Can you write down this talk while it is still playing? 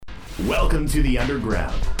Welcome to the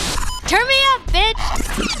Underground. Turn me up,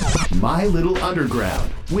 bitch! My Little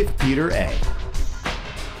Underground with Peter A.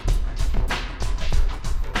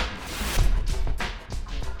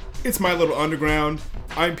 It's My Little Underground.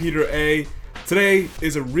 I'm Peter A. Today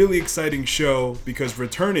is a really exciting show because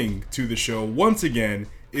returning to the show once again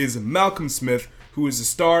is Malcolm Smith, who is the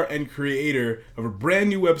star and creator of a brand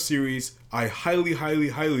new web series I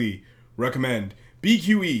highly recommend.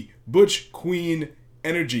 BQE, Butch Queen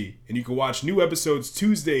Energy. And you can watch new episodes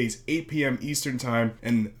Tuesdays, 8 p.m. Eastern Time,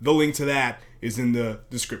 and the link to that is in the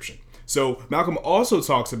description. So Malcolm also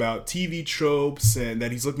talks about TV tropes and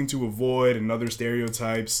that he's looking to avoid and other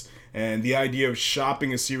stereotypes and the idea of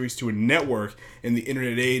shopping a series to a network in the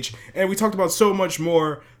internet age. And we talked about so much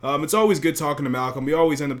more. It's always good talking to Malcolm. We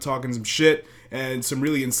always end up talking some shit and some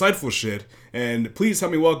really insightful shit. And please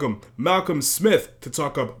help me welcome Malcolm Smith to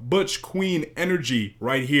talk up Butch Queen Energy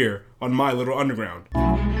right here on My Little Underground.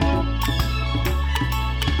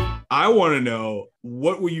 I want to know,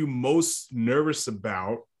 what were you most nervous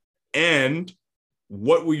about and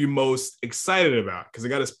what were you most excited about? Because I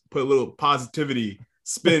got to put a little positivity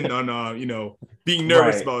spin on, being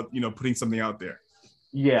nervous about, putting something out there.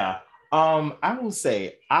 Yeah. I will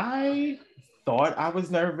say, I thought I was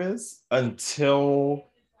nervous until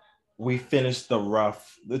we finished the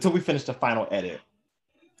final edit,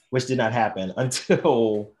 which did not happen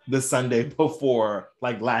until the Sunday before,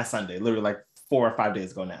 like last Sunday, literally like 4 or 5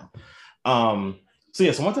 days ago now.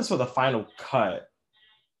 So once I saw the final cut,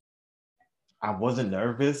 I wasn't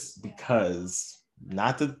nervous because,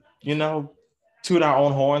 not to, toot our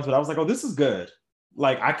own horns, but I was like, oh, this is good.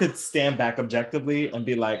 Like, I could stand back objectively and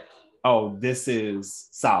be like, oh, this is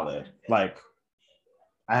solid. Like,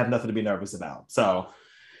 I have nothing to be nervous about. So,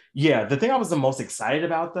 yeah, the thing I was the most excited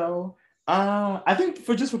about, though, I think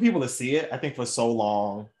for people to see it, I think for so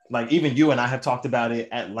long, like, even you and I have talked about it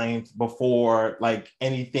at length before, like,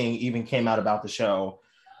 anything even came out about the show.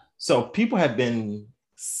 So people have been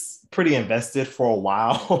pretty invested for a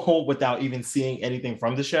while without even seeing anything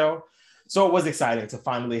from the show. So it was exciting to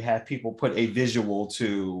finally have people put a visual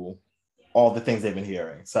to all the things they've been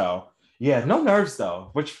hearing. So yeah, no nerves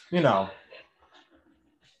though, which, Yeah,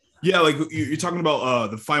 like you're talking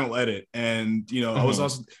about the final edit. And, I was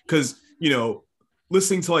also, because,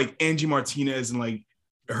 listening to like Angie Martinez and like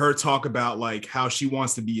her talk about like how she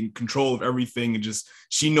wants to be in control of everything and just,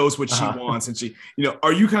 she knows what she wants. And she,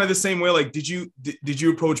 are you kind of the same way? Like, did you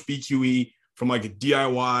approach BQE from like a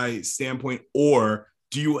DIY standpoint, or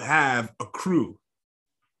do you have a crew?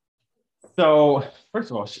 So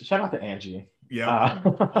first of all, shout out to Angie. Yeah.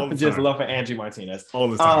 Just love for Angie Martinez. All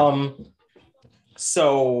the time.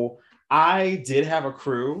 So I did have a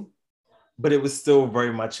crew, but it was still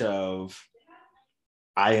very much of,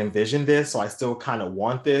 I envisioned this, so I still kind of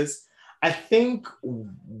want this. I think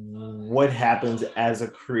what happens as a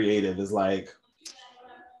creative is like,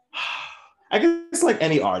 I guess like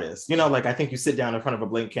any artist, like I think you sit down in front of a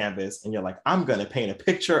blank canvas and you're like, I'm going to paint a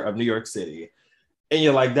picture of New York City. And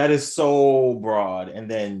you're like, that is so broad.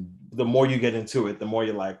 And then the more you get into it, the more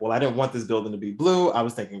you're like, well, I didn't want this building to be blue. I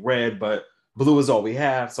was thinking red, but blue is all we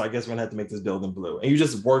have. So I guess we're gonna have to make this building blue. And you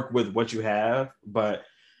just work with what you have. But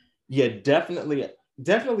yeah, definitely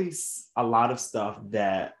a lot of stuff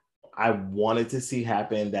that I wanted to see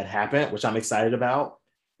happen that happened, which I'm excited about.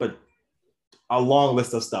 But a long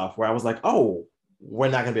list of stuff where I was like, oh, we're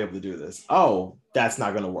not gonna be able to do this. Oh, that's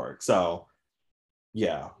not gonna work. So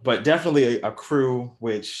yeah, but definitely a crew,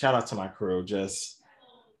 which shout out to my crew, just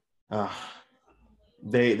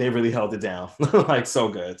they really held it down. Like so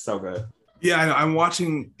good. Yeah, I'm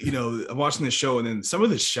watching the show, and then some of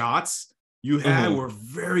the shots you had were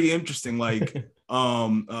very interesting. Like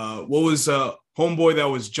what was homeboy that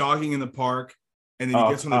was jogging in the park and then he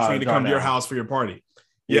gets on the train to come to your house for your party.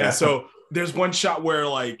 Yeah. So there's one shot where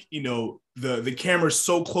like, the camera's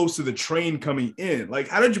so close to the train coming in. Like,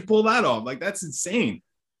 how did you pull that off? Like, that's insane.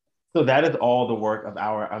 So that is all the work of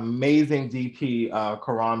our amazing DP,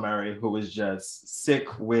 Karan Murray, who is just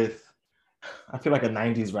sick with, I feel like a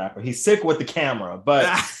 90s rapper. He's sick with the camera, but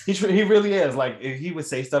he really is. Like, he would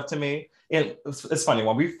say stuff to me. And it's funny,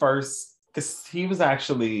 when we first, because he was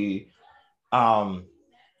actually,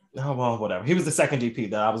 whatever. He was the second DP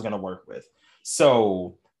that I was going to work with.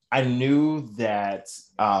 So I knew that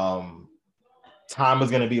time was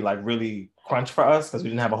going to be like really crunch for us because we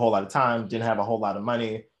didn't have a whole lot of time, didn't have a whole lot of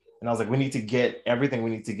money. And I was like, we need to get everything we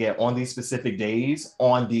need to get on these specific days.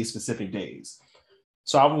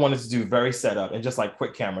 So I wanted to do very setup and just like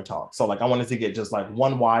quick camera talk. So like I wanted to get just like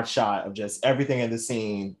one wide shot of just everything in the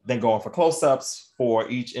scene, then going for close-ups for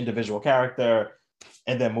each individual character,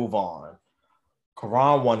 and then move on.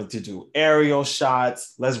 Karan wanted to do aerial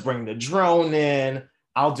shots. Let's bring the drone in.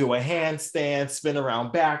 I'll do a handstand, spin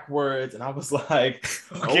around backwards. And I was like,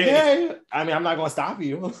 okay. I mean, I'm not going to stop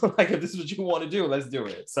you. Like, if this is what you want to do, let's do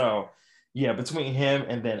it. So, yeah, between him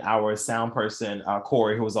and then our sound person,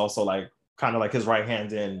 Corey, who was also like kind of like his right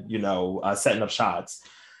hand in, setting up shots.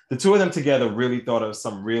 The two of them together really thought of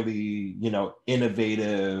some really,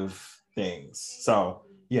 innovative things. So,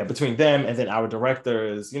 yeah, between them and then our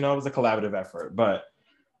directors, it was a collaborative effort. But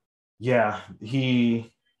yeah,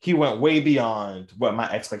 he went way beyond what my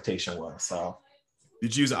expectation was. So,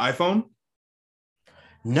 did you use an iPhone?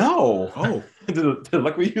 No. Oh,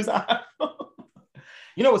 like we use an iPhone.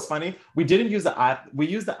 You know what's funny? We used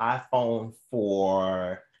the iPhone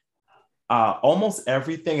for almost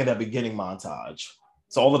everything in that beginning montage.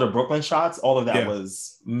 So all of the Brooklyn shots, all of that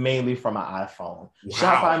was mainly from my iPhone. Wow.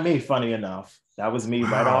 Shot by me, funny enough. That was me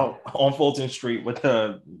right out on Fulton Street with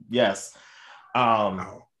the yes.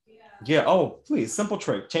 Wow. Yeah. Oh, please, simple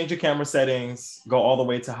trick. Change your camera settings. Go all the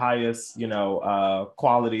way to highest,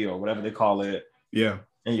 quality or whatever they call it. Yeah.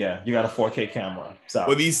 And yeah, you got a 4K camera. So,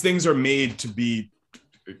 well, these things are made to be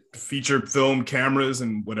feature film cameras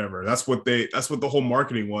and whatever. That's what the whole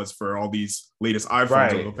marketing was for all these latest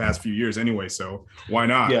iPhones over the past few years. Anyway, so why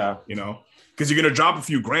not? Yeah. Because you're gonna drop a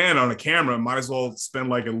few grand on a camera, might as well spend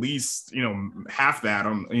like at least half that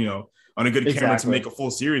on on a good camera to make a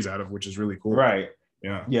full series out of, which is really cool. Right.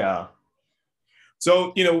 Yeah. Yeah.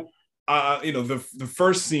 So, the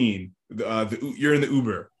first scene, you're in the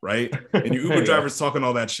Uber, right? And your Uber driver's talking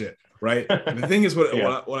all that shit, right? And the thing is,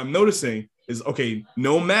 what I'm noticing is, okay,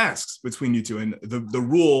 no masks between you two. And the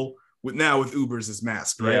rule with Ubers is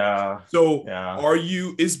masked, right? Yeah. So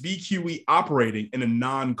is BQE operating in a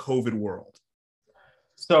non-COVID world?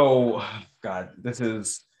 So, God,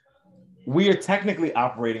 we are technically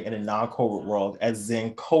operating in a non-COVID world, as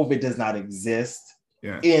in COVID does not exist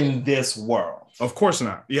in this world. Of course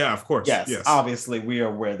not. Yeah, of course. Yes. Obviously, we are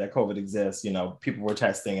aware that COVID exists. People were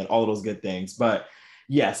testing and all of those good things. But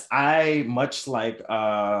yes, I, much like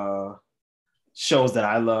shows that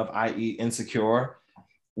I love, i.e. Insecure,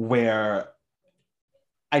 where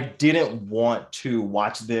I didn't want to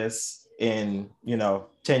watch this in,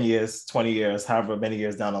 10 years, 20 years, however many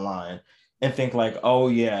years down the line, and think like, oh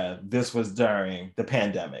yeah, this was during the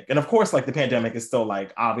pandemic. And of course, like the pandemic is still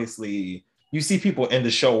like, obviously, you see people in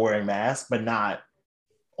the show wearing masks, but not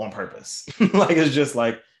on purpose. Like, it's just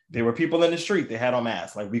like, there were people in the street, they had on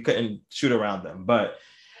masks. Like, we couldn't shoot around them. But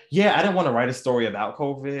yeah, I didn't want to write a story about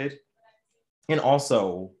COVID. And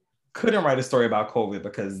also couldn't write a story about COVID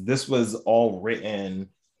because this was all written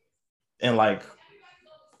in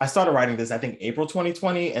I started writing this, I think, April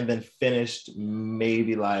 2020, and then finished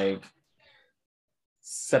maybe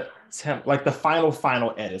September, the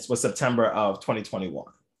final edits was September of 2021.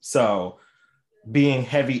 So being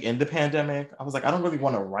heavy in the pandemic, I was like, I don't really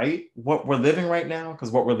want to write what we're living right now, because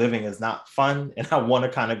what we're living is not fun. And I want to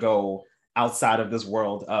kind of go outside of this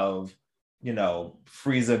world of,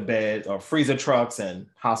 freezer bed or freezer trucks and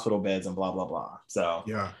hospital beds and blah, blah, blah. So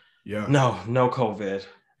yeah. No COVID.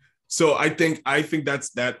 So I think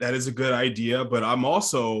that is a good idea, but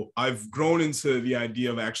I've grown into the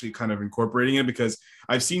idea of actually kind of incorporating it, because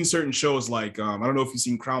I've seen certain shows like, I don't know if you've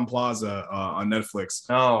seen Crown Plaza on Netflix.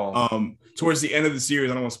 Oh. Towards the end of the series,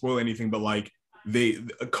 I don't want to spoil anything, but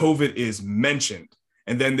COVID is mentioned.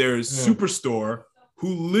 And then there's Superstore,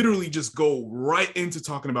 who literally just go right into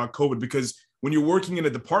talking about COVID, because when you're working in a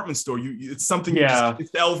department store, it's something,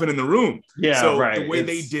 it's the elephant in the room. Yeah, so right. The way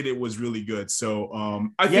they did it was really good. So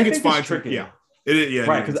I think it's fine. Tricky.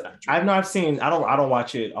 Right, because I don't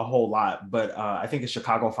watch it a whole lot, but I think it's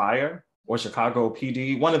Chicago Fire or Chicago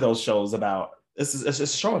PD, one of those shows about, it's a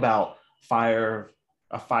show about a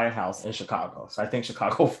firehouse in Chicago. So I think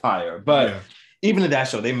Chicago Fire, but even in that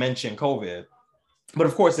show, they mention COVID. But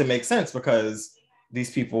of course it makes sense, because these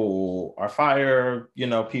people are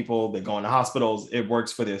people, they go into hospitals, it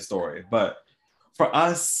works for their story. But for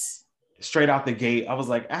us, straight out the gate, I was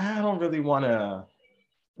like, I don't really want to,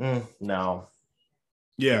 no.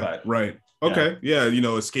 Yeah, but, right. Okay. Yeah,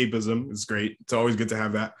 escapism is great. It's always good to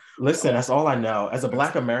have that. Listen, that's all I know. As a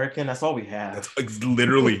Black American, that's all we have. That's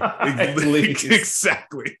literally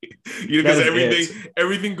exactly. Because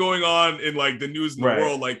everything going on in the news in the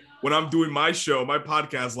world, when I'm doing my show, my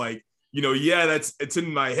podcast, it's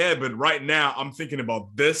in my head, but right now I'm thinking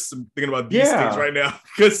about this. I'm thinking about these things right now,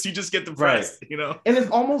 because you just get depressed, And it's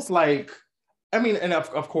almost and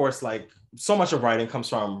of course, so much of writing comes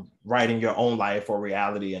from writing your own life or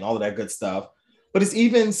reality and all of that good stuff. But it's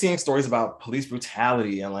even seeing stories about police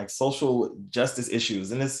brutality and social justice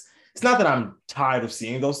issues. And it's not that I'm tired of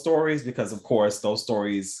seeing those stories, because of course those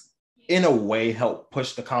stories in a way help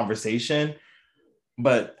push the conversation.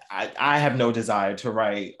 But I have no desire to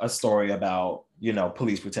write a story about,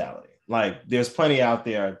 police brutality. Like, there's plenty out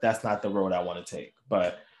there. That's not the road I want to take.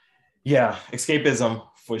 But yeah, escapism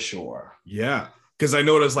for sure. Yeah, because I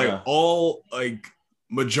noticed all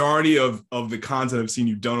majority of the content I've seen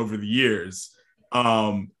you've done over the years,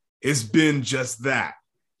 it's been just that.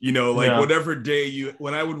 Whatever day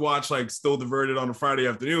when I would watch Still Diverted on a Friday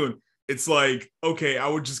afternoon, it's like, okay, I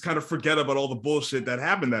would just kind of forget about all the bullshit that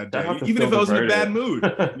happened that day, even if I was in a bad mood,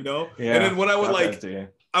 Yeah, and then when I would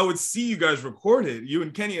I would see you guys record it, you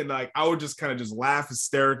and Kenny, and I would just kind of just laugh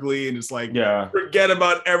hysterically and just forget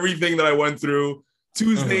about everything that I went through.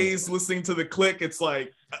 Tuesdays listening to The Click, it's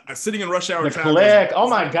like sitting in rush hour. The Click, oh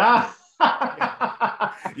my god.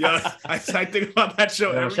 Yeah, I think about that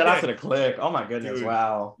show. Shout out to The Click. Oh my goodness, dude.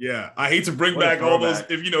 Wow. Yeah, I hate to bring back all those.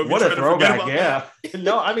 If what a throwback. Yeah.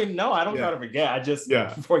 No, I don't try to forget. I just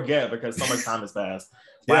forget because so much time has passed.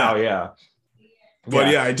 Wow. Yeah.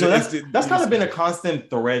 But that's kind of been a constant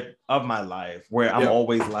thread of my life where I'm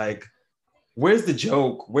always like, where's the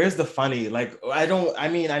joke? Where's the funny? I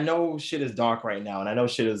know shit is dark right now and I know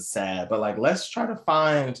shit is sad, but let's try to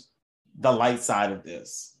find the light side of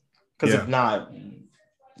this. Because if not,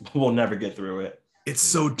 we'll never get through it. It's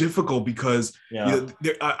so difficult because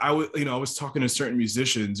I was talking to certain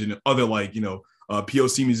musicians and other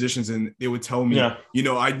POC musicians, and they would tell me,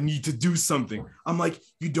 I need to do something. I'm like,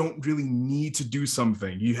 you don't really need to do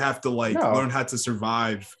something. You have to learn how to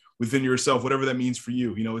survive within yourself, whatever that means for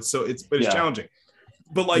you. It's challenging.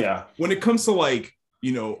 But when it comes to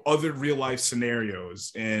other real life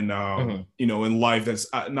scenarios and in life that's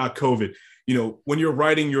not COVID, when you're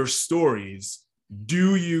writing your stories,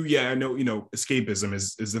 do you, I know, escapism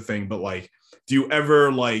is the thing, but do you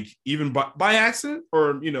ever even by accident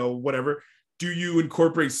or, whatever, do you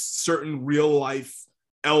incorporate certain real life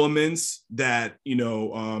elements that,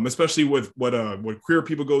 especially with what queer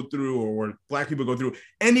people go through or what Black people go through,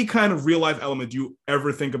 any kind of real life element, do you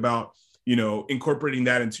ever think about, incorporating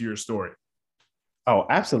that into your story? Oh,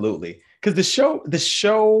 absolutely. Because the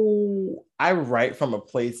show, I write from a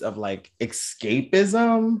place of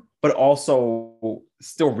escapism, but also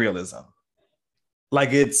still realism.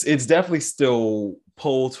 It's definitely still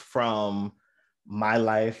pulled from my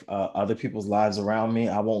life, other people's lives around me.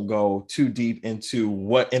 I won't go too deep into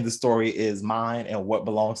what in the story is mine and what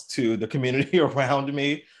belongs to the community around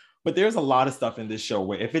me. But there's a lot of stuff in this show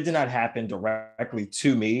where if it did not happen directly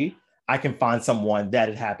to me, I can find someone that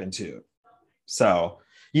it happened to. So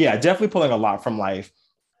yeah, definitely pulling a lot from life.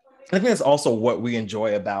 I think that's also what we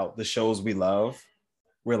enjoy about the shows we love.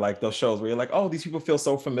 We're those shows where you're like, oh, these people feel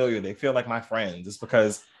so familiar. They feel like my friends. It's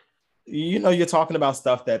because, you're talking about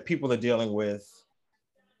stuff that people are dealing with,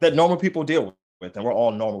 that normal people deal with, and we're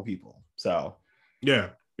all normal people. So yeah.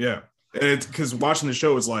 And it's because watching the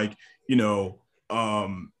show is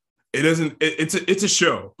it's a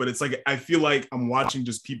show, but it's I feel like I'm watching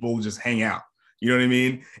just people just hang out. You know what I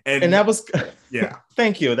mean? And that was,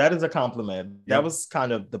 thank you. That is a compliment. Yeah. That was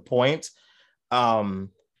kind of the point. To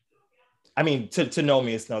know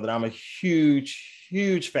me is to know that I'm a huge,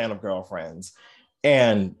 huge fan of Girlfriends.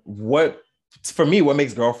 And what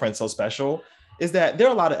makes Girlfriends so special is that there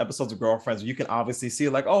are a lot of episodes of Girlfriends where you can obviously see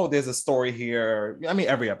there's a story here.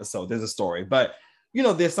 Every episode there's a story, but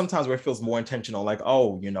there's sometimes where it feels more intentional,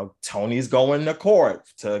 Tony's going to court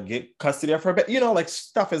to get custody of her, but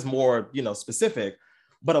stuff is more, specific.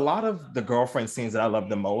 But a lot of the Girlfriend scenes that I love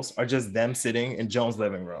the most are just them sitting in Joan's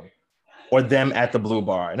living room or them at the Blue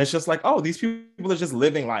Bar. And it's just these people are just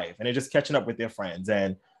living life and they're just catching up with their friends.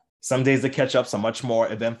 And some days the catch ups are much more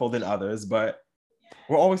eventful than others, but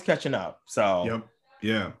we're always catching up. So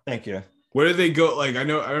yeah. Thank you. Where did they go? I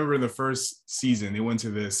remember in the first season, they went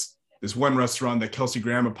to this one restaurant that Kelsey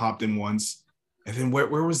Grammer popped in once. And then where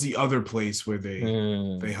was the other place where they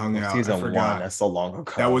hung out? Season 1, that's so long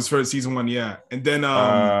ago. That was for season 1, yeah. And then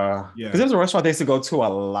because there was a restaurant they used to go to a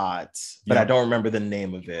lot, but I don't remember the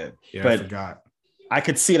name of it. Yeah, but I forgot. I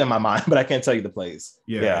could see it in my mind, but I can't tell you the place.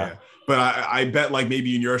 Yeah. But I bet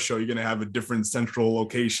maybe in your show you're gonna have a different central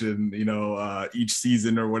location, each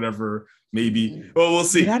season or whatever. Maybe. Well, we'll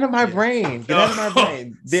see. Get out of my brain.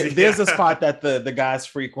 There's a spot that the guys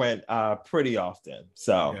frequent pretty often.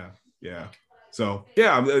 So yeah. So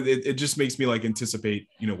it just makes me anticipate,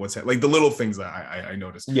 what's happening, the little things that I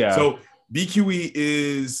noticed. Yeah. So BQE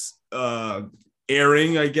is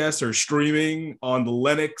airing, I guess, or streaming on the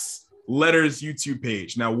Lennox Letters YouTube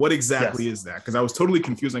page. Now, what exactly is that? Because I was totally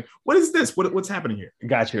confused. What is this? What's happening here?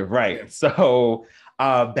 Got you. Right. So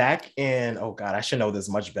back in, oh God, I should know this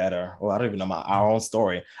much better. Well, I don't even know our own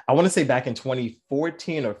story. I want to say back in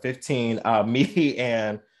 2014 or 15, me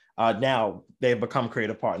and Now they've become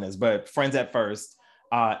creative partners, but friends at first.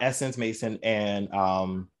 Essence Mason and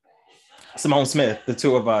Simone Smith, the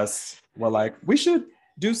two of us were like, we should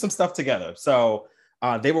do some stuff together. So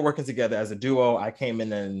they were working together as a duo. I came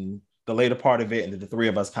in the later part of it, and the three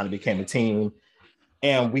of us kind of became a team.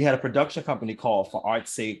 And we had a production company called For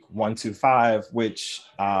Art's Sake 125, which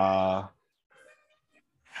how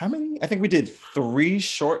many? I think we did 3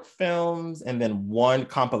 short films and then 1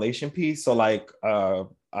 compilation piece. So like a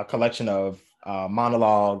collection of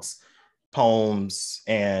monologues, poems,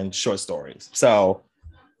 and short stories. So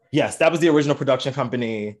yes, that was the original production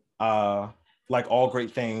company. Like all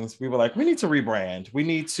great things, we were like, we need to rebrand. We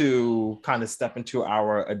need to kind of step into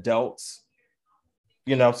our adult,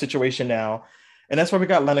 situation now. And that's where we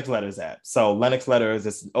got Lennox Letters at. So Lennox Letters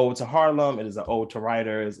is an ode to Harlem. It is an ode to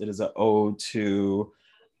writers. It is an ode to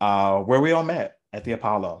where we all met at the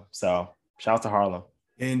Apollo. So shout out to Harlem.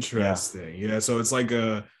 Interesting. Yeah. So it's like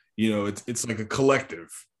it's like a collective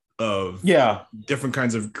of different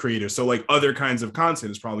kinds of creators. So like other kinds of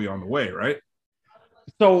content is probably on the way, right?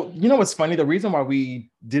 So, what's funny? The reason why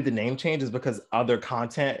we did the name change is because other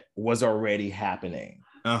content was already happening.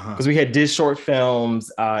 Because we did short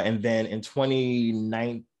films, and then in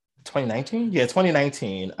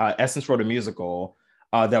 2019, Essence wrote a musical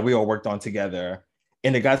that we all worked on together.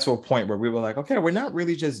 And it got to a point where we were like, okay, we're not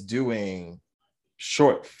really just doing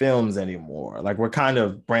short films anymore. Like we're kind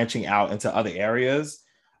of branching out into other areas,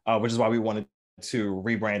 which is why we wanted to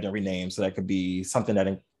rebrand and rename so that could be something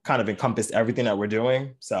that kind of encompassed everything that we're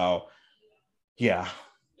doing. So, yeah.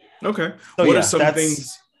 Okay. So, what are some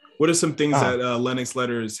things? What are some things that Lennox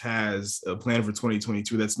Letters has planned for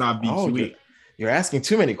 2022 that's not BQE? You're asking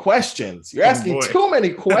too many questions. Too many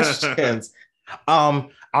questions.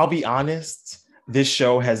 I'll be honest. This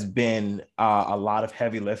show has been a lot of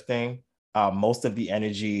heavy lifting. Most of the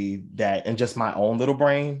energy and just my own little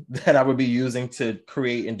brain that I would be using to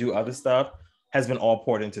create and do other stuff has been all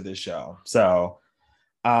poured into this show. So,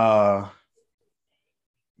 I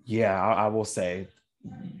will say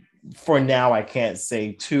for now, I can't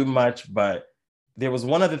say too much, but there was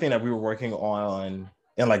one other thing that we were working on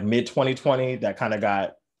in like mid 2020 that kind of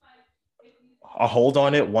got a hold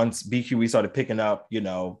on it once BQE started picking up,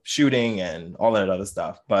 shooting and all that other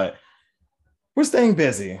stuff. But we're staying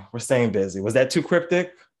busy. Was that too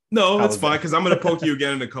cryptic? No, that's fine, because I'm going to poke you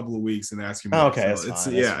again in a couple of weeks and ask you more. Okay, so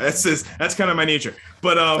that's kind of my nature.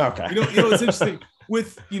 But okay. It's interesting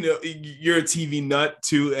with you're a TV nut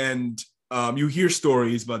too, and you hear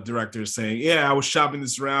stories about directors saying, "Yeah, I was shopping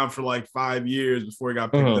this around for like 5 years before it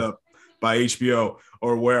got picked up by HBO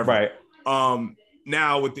or wherever." Right.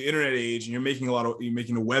 Now with the internet age, and you're making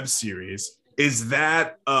a web series. Is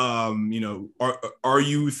that are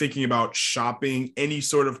you thinking about shopping any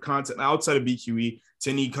sort of content outside of BQE to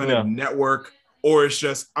any kind of network, or it's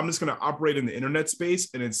just I'm just going to operate in the internet space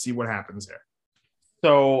and then see what happens there?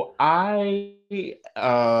 So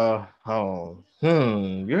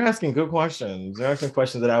you're asking good questions. You're asking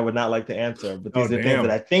questions that I would not like to answer, but these are things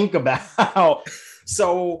that I think about.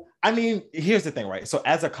 So, I mean, here's the thing, right? So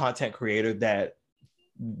as a content creator that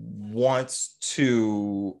wants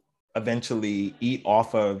to eventually eat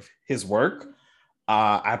off of his work,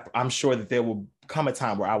 I'm sure that there will come a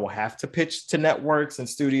time where I will have to pitch to networks and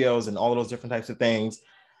studios and all of those different types of things.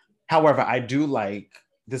 However, I do like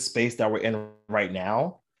the space that we're in right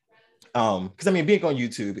now. Because I mean, being on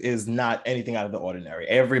YouTube is not anything out of the ordinary.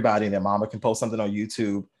 Everybody and their mama can post something on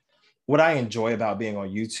YouTube. What I enjoy about being on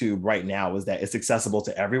YouTube right now is that it's accessible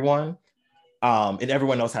to everyone, and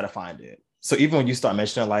everyone knows how to find it. So even when you start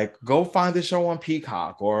mentioning like, go find the show on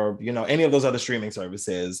Peacock or, any of those other streaming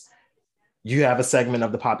services, you have a segment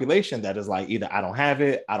of the population that is like, either I don't have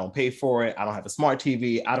it, I don't pay for it, I don't have a smart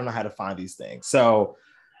TV, I don't know how to find these things. So,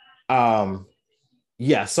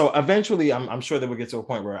 so eventually I'm sure that we'll get to a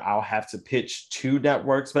point where I'll have to pitch to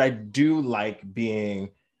networks, but I do like being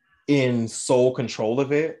in sole control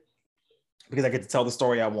of it because I get to tell the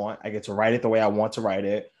story I want. I get to write it the way I want to write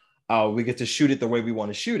it. We get to shoot it the way we want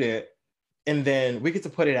to shoot it. And then we get to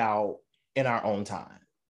put it out in our own time.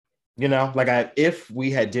 If we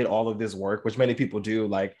had did all of this work, which many people do,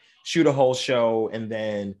 like shoot a whole show and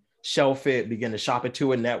then shelf it, begin to shop it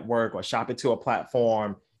to a network or shop it to a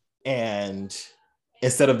platform. And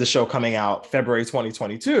instead of the show coming out February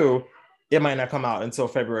 2022, it might not come out until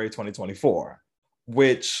February 2024,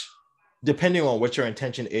 which depending on what your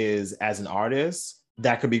intention is as an artist,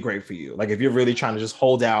 that could be great for you. Like if you're really trying to just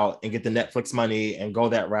hold out and get the Netflix money and go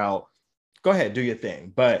that route, go ahead, do your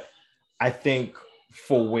thing. But I think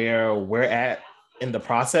for where we're at in the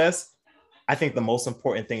process, I think the most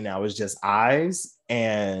important thing now is just eyes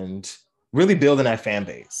and really building that fan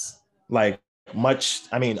base. Like much.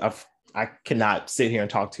 I mean, I cannot sit here and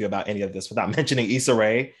talk to you about any of this without mentioning Issa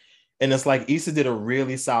Rae. And it's like Issa did a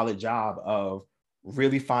really solid job of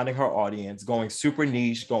really finding her audience, going super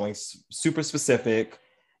niche, going super specific,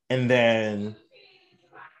 and then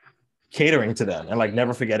catering to them and like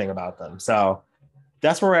never forgetting about them. So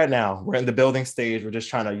that's where we're at now. We're in the building stage. We're just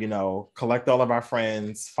trying to, collect all of our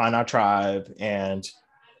friends, find our tribe, and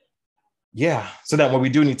yeah, so that when we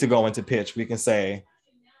do need to go into pitch, we can say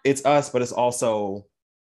it's us, but it's also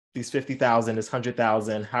these 50,000, this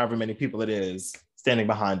 100,000, however many people it is standing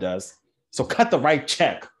behind us. So cut the right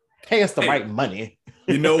check, pay us the right money.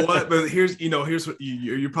 You know what? But here's what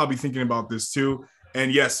you're probably thinking about this too.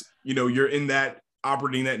 And yes, you're in that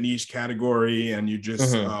operating that niche category, and you're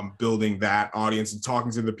just building that audience and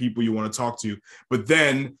talking to the people you want to talk to. But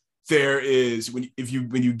then there is when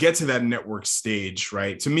you get to that network stage,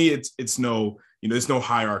 right? To me, it's no, there's no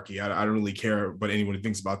hierarchy. I don't really care what anyone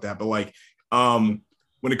thinks about that. But like, when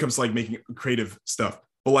it comes to like making creative stuff,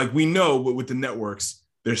 but like we know with the networks,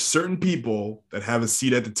 there's certain people that have a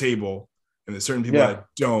seat at the table, and there's certain people that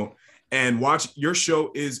don't. And watch your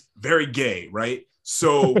show is very gay, right?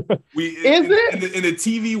 So in the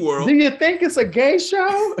TV world, do you think it's a gay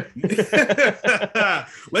show?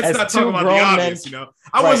 Let's not talk about the obvious.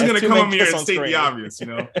 I wasn't going to come on here and state the obvious.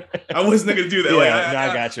 I wasn't going to do that.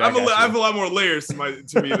 I got you. I have a lot more layers to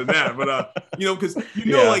me than that. But because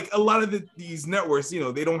like a lot of these networks,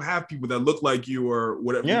 they don't have people that look like you or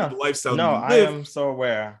whatever the lifestyle. No, I am so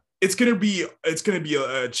aware. It's gonna be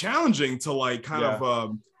challenging to like kind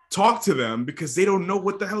of talk to them because they don't know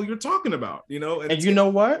what the hell you're talking about, And you know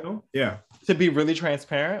what? Yeah. To be really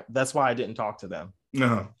transparent, that's why I didn't talk to them.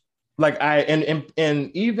 Uh-huh. Like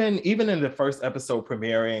and even in the first episode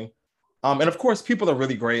premiering, and of course people are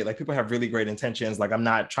really great. Like people have really great intentions. Like I'm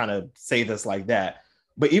not trying to say this like that,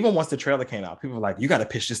 but even once the trailer came out, people were like, "You got to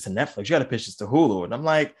pitch this to Netflix. You got to pitch this to Hulu." And I'm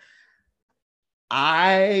like,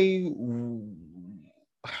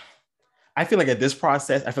 I feel like at this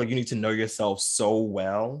process, I feel like you need to know yourself so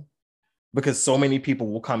well, because so many people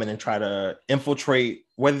will come in and try to infiltrate,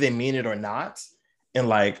 whether they mean it or not. And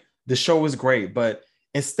like, the show is great, but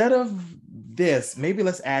instead of this, maybe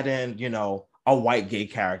let's add in, a white gay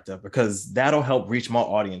character, because that'll help reach more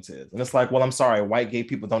audiences. And it's like, well, I'm sorry, white gay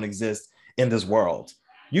people don't exist in this world.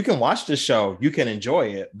 You can watch the show, you can enjoy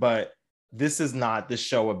it, but this is not the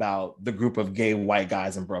show about the group of gay white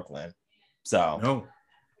guys in Brooklyn. So no.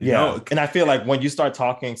 Yeah. No. And I feel like when you start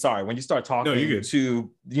talking to,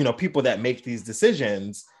 people that make these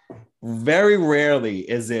decisions, very rarely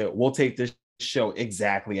is it, we'll take this show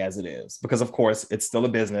exactly as it is. Because of course it's still a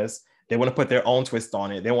business. They want to put their own twist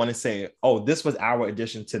on it. They want to say, oh, this was our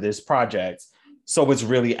addition to this project, so it's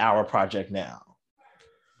really our project now.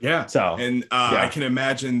 Yeah. So, and I can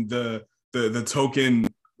imagine the token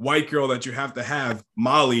white girl that you have to have,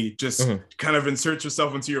 Molly, just kind of inserts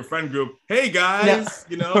herself into your friend group. Hey guys,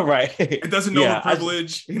 right. It doesn't know her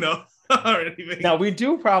privilege, or anything. Now we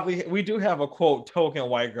do have a quote token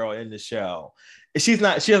white girl in the show. She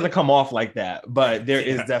doesn't come off like that, but there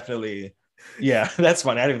is definitely, that's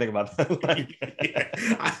funny. I didn't even think about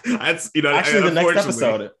that. That's, actually the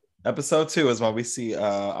next episode 2 is when we see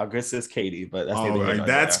our good sis Katie, but that's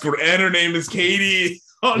that's great. And her name is Katie.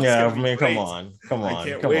 Oh, yeah, I mean, come on. I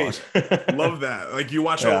can't wait. Love that. Like you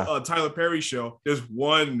watch a Tyler Perry show, there's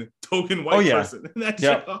one token white person in that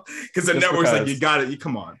show. Because the network's like, you got it.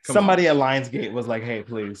 Come on. Somebody at Lionsgate was like, hey,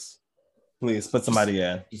 please put somebody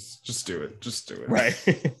in. Just do it. Just do it. Right.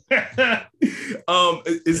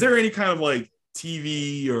 Is there any kind of like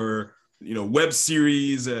TV or web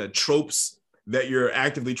series tropes that you're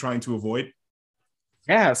actively trying to avoid?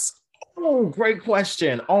 Yes. Oh, great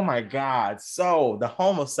question. Oh my God. So the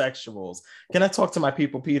homosexuals. Can I talk to my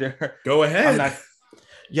people, Peter? Go ahead.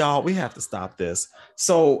 Y'all, we have to stop this.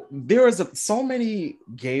 So there is so many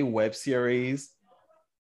gay web series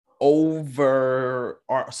are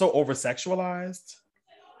so over sexualized,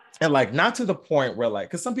 and like not to the point where like,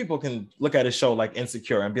 because some people can look at a show like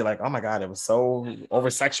Insecure and be like, oh my God, it was so over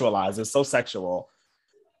sexualized, it's so sexual.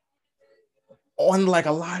 On like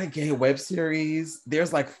a lot of gay web series,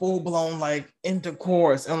 there's like full-blown like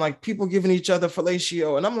intercourse and like people giving each other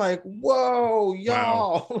fellatio, and I'm like, whoa,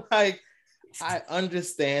 y'all. Wow. Like, I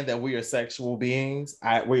understand that we are sexual beings.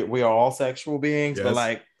 We are all sexual beings, but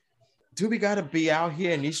like, do we gotta be out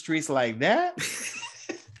here in these streets like that?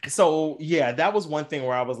 So yeah, that was one thing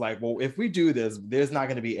where I was like, well, if we do this, there's not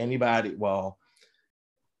gonna be anybody. Well,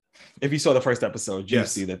 if you saw the first episode, you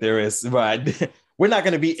see that there is, but we're not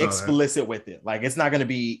going to be explicit with it. Like, it's not going to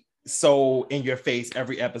be so in your face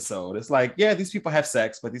every episode. It's like, yeah, these people have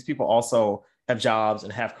sex, but these people also have jobs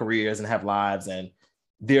and have careers and have lives. And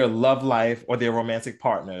their love life or their romantic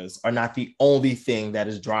partners are not the only thing that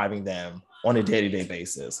is driving them on a day-to-day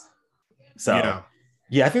basis. So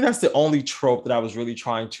yeah, I think that's the only trope that I was really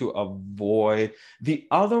trying to avoid. The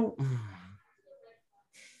other, I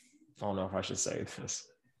don't know if I should say this.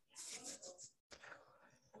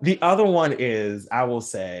 The other one is, I will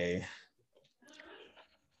say,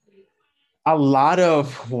 a lot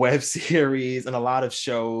of web series and a lot of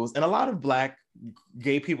shows and a lot of Black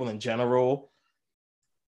gay people in general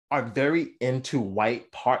are very into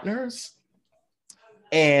white partners.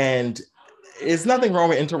 And it's nothing wrong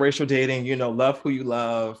with interracial dating, you know, love who you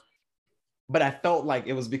love. But I felt like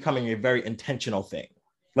it was becoming a very intentional thing.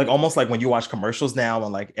 Like almost like when you watch commercials now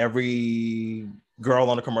and like every girl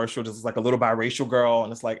on a commercial just like a little biracial girl.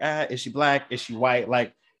 And it's like, is she Black? Is she white?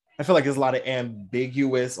 Like, I feel like there's a lot of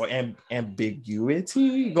ambiguous or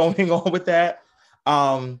ambiguity going on with that.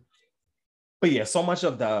 But yeah, so much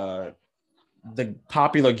of the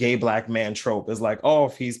popular gay Black man trope is like, oh,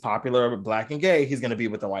 if he's popular, Black and gay, he's going to be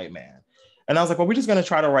with a white man. And I was like, well, we're just going to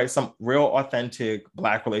try to write some real authentic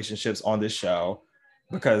Black relationships on this show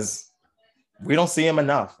because we don't see him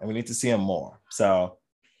enough and we need to see him more. So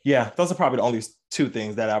yeah, those are probably the only two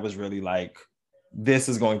things that I was really like, this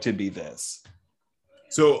is going to be this.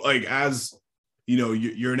 So like, as you know,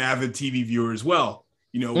 you're an avid TV viewer as well.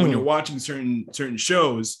 You know, when you're watching certain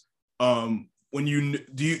shows,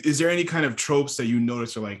 is there any kind of tropes that you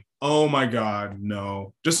notice are like, oh my God,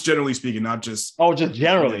 no, just generally speaking, not just. Oh, just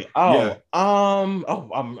generally. I'm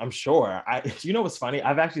sure. You know what's funny?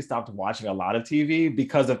 I've actually stopped watching a lot of TV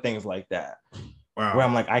because of things like that. Wow. Where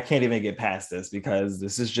I'm like, I can't even get past this because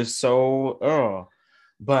this is just so,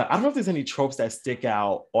 But I don't know if there's any tropes that stick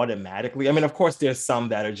out automatically. I mean, of course, there's some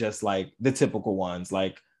that are just like the typical ones,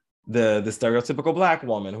 like the stereotypical Black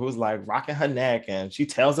woman who's like rocking her neck and she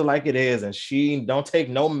tells it like it is and she don't take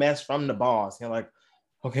no mess from the boss. You're like,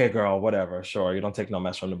 okay, girl, whatever, sure, you don't take no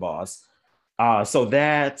mess from the boss. So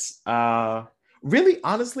that's really,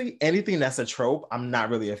 honestly, anything that's a trope, I'm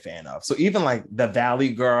not really a fan of. So even like the Valley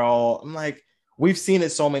Girl, I'm like, we've seen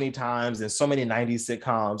it so many times in so many 90s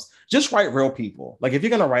sitcoms. Just write real people. Like if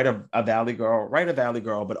you're gonna write a Valley Girl, write a Valley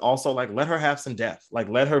Girl, but also like let her have some depth. Like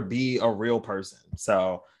let her be a real person.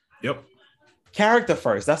 So yep. Character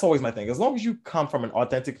first. That's always my thing. As long as you come from an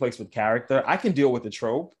authentic place with character, I can deal with the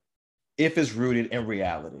trope if it's rooted in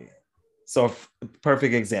reality. So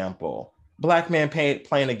perfect example, Black man playing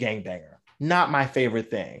a gangbanger. Not my favorite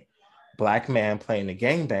thing. Black man playing a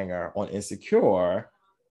gangbanger on Insecure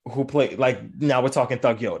who play, like, now we're talking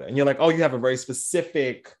Thug Yoda. And you're like, oh, you have a very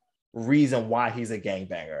specific reason why he's a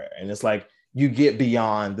gangbanger. And it's like, you get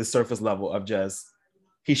beyond the surface level of just,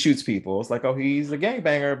 he shoots people. It's like, oh, he's a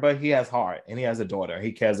gangbanger, but he has heart and he has a daughter.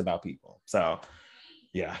 He cares about people. So,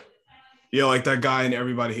 yeah. Yeah, like that guy in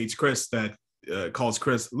Everybody Hates Chris that calls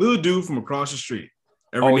Chris little dude from across the street.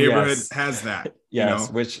 Every neighborhood has that. Yes,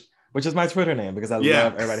 you know? which is my Twitter name because I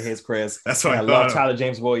love Everybody Hates Chris. That's why I love Tyler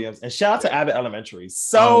James Williams. And shout out to Abbott Elementary.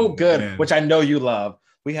 So good, man. Which I know you love.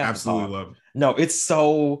 We have absolutely love it. No, it's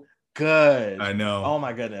so good. I know. Oh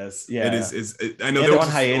my goodness. Yeah. It is. I know they're on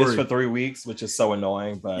hiatus for 3 weeks, which is so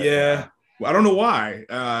annoying. But yeah. Well, I don't know why.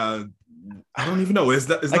 I don't even know. It's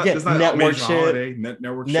not network shit. Holiday.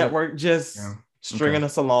 Network just stringing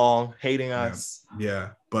us along, hating us. Yeah.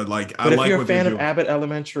 But like, but if you're a fan of Abbott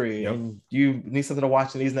Elementary and you need something to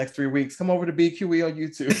watch in these next 3 weeks, come over to BQE on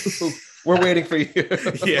YouTube. We're waiting for you.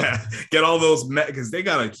 Yeah. Get all those because they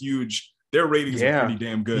got a huge. Their ratings are pretty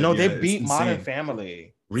damn good. No, they beat Modern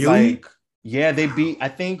Family. Really? Like, yeah, they beat. I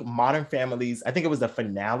think Modern Families. I think it was the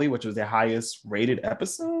finale, which was their highest rated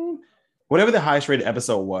episode. Whatever the highest rated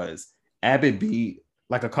episode was, Abbott beat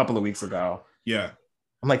like a couple of weeks ago. Yeah.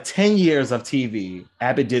 I'm like 10 years of TV.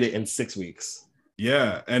 Abbott did it in 6 weeks.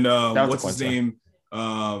 Yeah, and what's his name?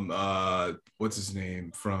 What's his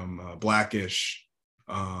name from Blackish?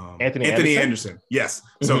 Anthony Anderson. Yes.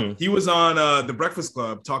 So he was on the Breakfast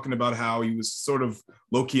Club talking about how he was sort of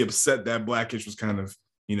low-key upset that Blackish was kind of,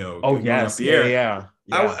 off the air. Yeah.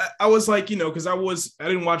 I was like, because I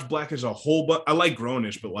didn't watch Blackish a whole but I like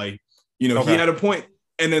Grownish, but like, he had a point.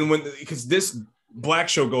 And then because this Black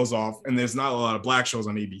show goes off and there's not a lot of Black shows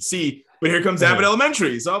on ABC, but here comes Abbott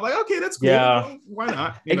Elementary. So I'm like, okay, that's cool. Yeah. Why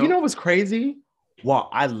not? You know what's crazy? While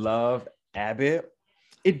I love Abbott,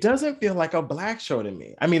 it doesn't feel like a Black show to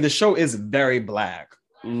me. I mean, the show is very Black.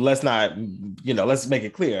 Let's not, let's make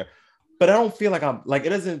it clear. But I don't feel like it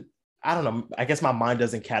doesn't, I don't know. I guess my mind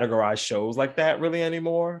doesn't categorize shows like that really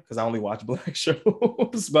anymore because I only watch Black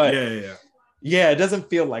shows. But yeah. Yeah, it doesn't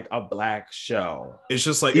feel like a Black show, It's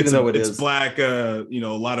just like even though it it's is Black. A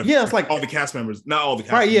lot of Yeah, it's like all the cast members, not all the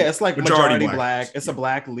cast right. members, Yeah, it's like majority black. It's Yeah. a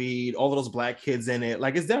Black lead. All of those Black kids in it.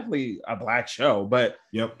 Like it's definitely a Black show, but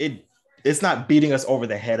Yep. it's not beating us over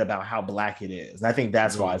the head about how Black it is. And I think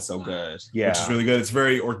that's why Really. it's so good. Yeah, Which is really good. It's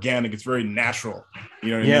very organic. It's very natural.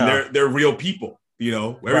 You know what I Yeah. mean? They're real people.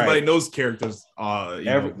 Everybody Right. knows characters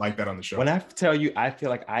like that on the show. When I tell you, I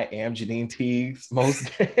feel like I am Janine Teagues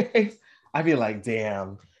most days. I be like,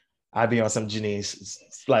 damn, I'd be on some Janine,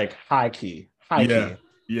 like high key.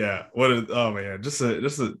 Yeah. Oh man, just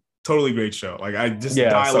a totally great show. Like I just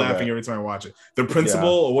Yeah, die so laughing good. every time I watch it. The principal,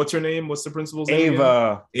 or what's her name? What's the principal's name?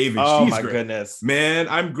 Ava. Ava. Oh She's my great. goodness. Man,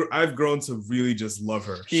 I've grown to really just love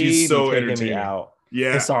her. She She's so be taking entertaining. me out.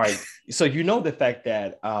 Yeah. And sorry. So the fact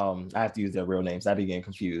that I have to use their real names. I be getting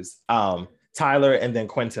confused. Tyler and then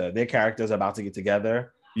Quinta, their characters are about to get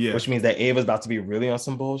together. Yeah. Which means that Ava's about to be really on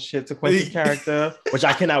some bullshit to Quinta's character, which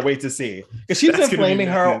I cannot wait to see. Because she's That's been gonna be flaming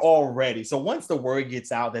her madness. already. So once the word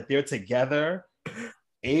gets out that they're together,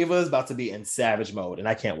 Ava's about to be in savage mode, and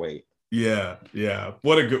I can't wait. Yeah.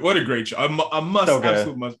 What a great show. A must So good.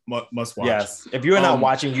 absolute must watch. Yes. If you're not Um,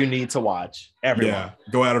 watching, you need to watch. Everyone. Yeah.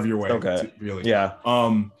 Go out of your way. So good. Really. Yeah.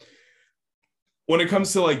 When it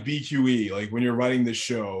comes to like BQE, like when you're writing this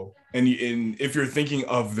show, and if you're thinking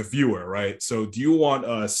of the viewer, right? So do you want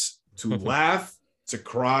us to laugh, to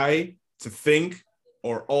cry, to think,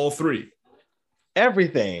 or all three?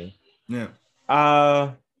 Everything. Yeah.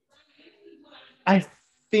 I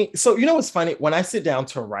think so. You know what's funny? When I sit down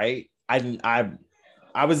to write, I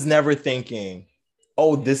was never thinking,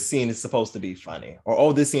 oh, this scene is supposed to be funny, or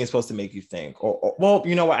oh, this scene is supposed to make you think, or well,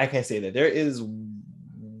 you know what? I can't say that. There is.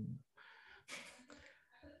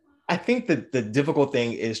 I think that the difficult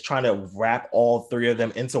thing is trying to wrap all three of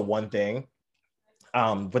them into one thing,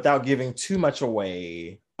 without giving too much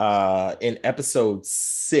away. In episode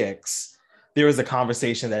 6, there is a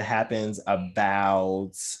conversation that happens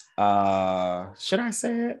about should I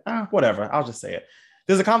say it? Whatever, I'll just say it.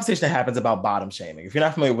 There's a conversation that happens about bottom shaming. If you're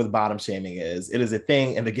not familiar with what bottom shaming is, it is a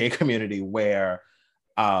thing in the gay community where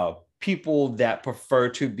people that prefer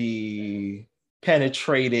to be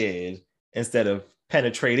penetrated instead of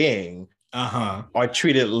penetrating are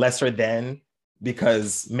treated lesser than,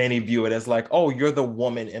 because many view it as like, oh, you're the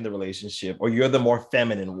woman in the relationship, or you're the more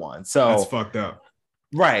feminine one. So That's fucked up.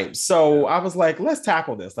 Right. So I was like, let's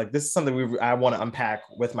tackle this. Like, this is something I want to unpack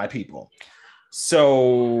with my people.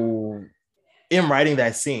 So in writing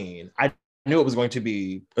that scene, I knew it was going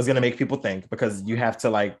to make people think, because you have to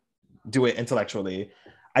like do it intellectually.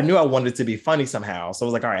 I knew I wanted it to be funny somehow. So I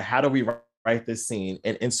was like, all right, how do we write this scene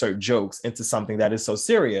and insert jokes into something that is so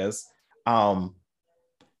serious?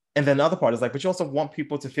 And then the other part is like, but you also want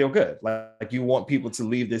people to feel good. Like you want people to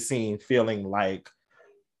leave this scene feeling like,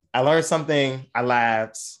 I learned something, I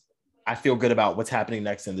laughed, I feel good about what's happening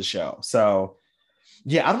next in the show. So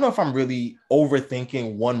yeah, I don't know if I'm really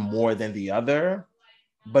overthinking one more than the other,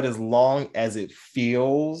 but as long as it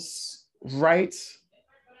feels right.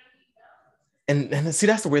 And see,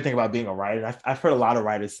 that's the weird thing about being a writer. I've heard a lot of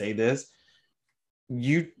writers say this.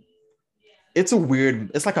 It's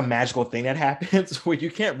like a magical thing that happens where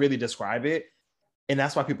you can't really describe it. And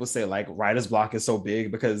that's why people say like writer's block is so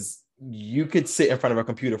big, because you could sit in front of a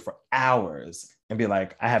computer for hours and be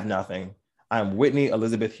like, I have nothing. I'm Whitney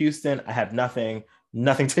Elizabeth Houston. I have nothing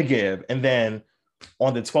to give. And then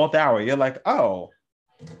on the 12th hour, you're like, oh.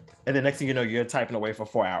 And the next thing you know, you're typing away for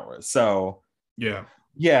 4 hours. So yeah,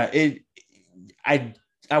 I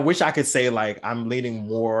wish I could say like I'm leaning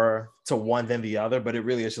more to one than the other, but it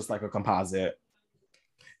really is just like a composite.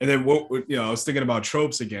 And then I was thinking about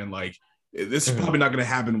tropes again. Like this is probably not going to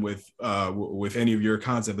happen with any of your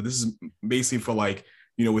content, but this is basically for like,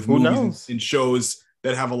 with Who movies knows? and shows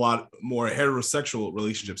that have a lot more heterosexual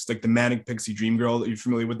relationships, like the Manic Pixie Dream Girl. Are you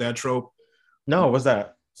familiar with that trope? No, what's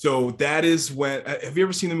that? So that is when, have you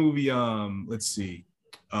ever seen the movie? Let's see.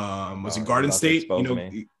 Was it Garden State?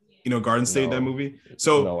 Garden State, that movie.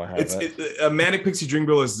 So No, I haven't. a Manic Pixie Dream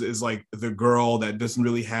Girl is like the girl that doesn't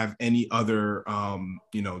really have any other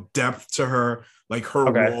depth to her. Like her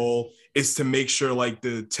role is to make sure like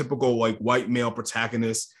the typical like white male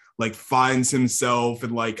protagonist like finds himself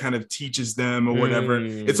and like kind of teaches them or whatever.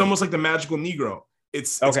 It's almost like the magical Negro.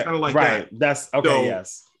 It's kind of like that. That's okay. So,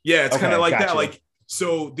 yes. Yeah, it's kind of like gotcha. that. Like,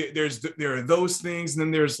 so there are those things, and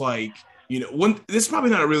then there's like, this is probably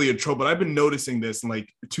not really a trope, but I've been noticing this in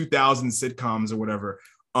like 2000 sitcoms or whatever.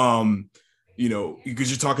 Because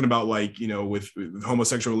you're talking about like, with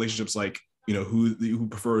homosexual relationships, like, who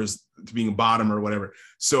prefers to being a bottom or whatever.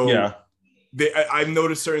 So yeah. I've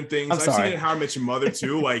noticed certain things. I've seen it in How I Met Your Mother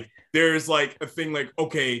too. Like there's like a thing like,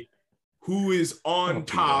 okay, who is on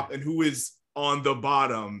top and who is on the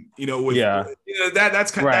bottom. You know, with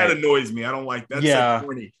that's kind that annoys me. I don't like that's like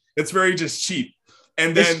corny. It's very just cheap.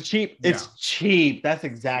 And then it's cheap. Yeah. It's cheap. That's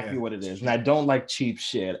exactly what it is. And I don't like cheap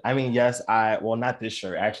shit. I mean, yes, not this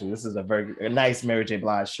shirt. Actually, this is a nice Mary J.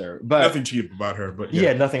 Blige shirt. But nothing cheap about her. But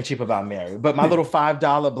nothing cheap about Mary. But my little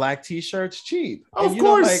 $5 black t-shirt's cheap. Oh, of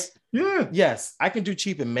course. Yes, I can do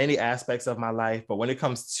cheap in many aspects of my life. But when it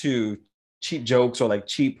comes to cheap jokes or like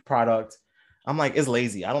cheap product, I'm like, it's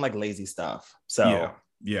lazy. I don't like lazy stuff. So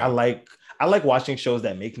I like watching shows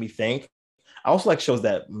that make me think. I also like shows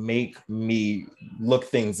that make me look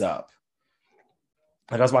things up.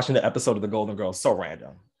 Like I was watching the episode of The Golden Girls, so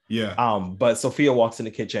random. Yeah. But Sophia walks in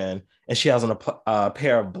the kitchen and she has on a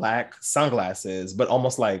pair of black sunglasses, but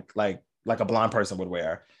almost like a blind person would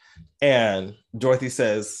wear. And Dorothy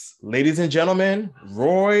says, "Ladies and gentlemen,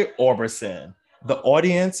 Roy Orbison." The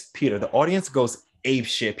audience goes ape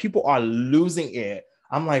shit. People are losing it.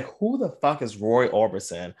 I'm like, who the fuck is Roy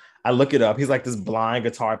Orbison? I look it up. He's like this blind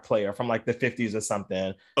guitar player from like the 50s or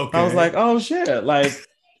something. Okay. I was like, oh shit. Like,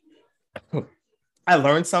 I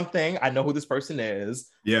learned something. I know who this person is.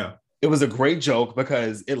 Yeah. It was a great joke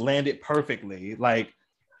because it landed perfectly. Like,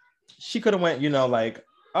 she could have went, like,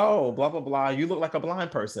 oh, blah, blah, blah. You look like a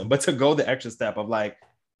blind person. But to go the extra step of like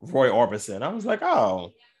Roy Orbison, I was like,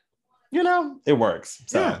 oh, it works.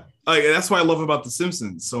 So yeah. Like, that's why I love about The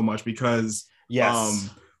Simpsons so much because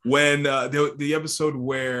when the episode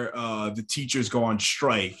where the teachers go on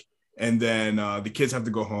strike and then the kids have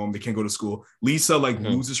to go home, they can't go to school. Lisa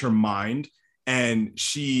loses her mind and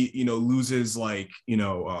she, loses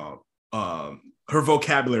her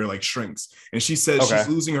vocabulary like shrinks. And she says she's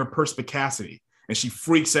losing her perspicacity and she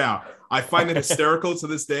freaks out. I find it hysterical to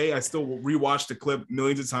this day. I still rewatch the clip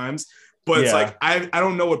millions of times. But it's like I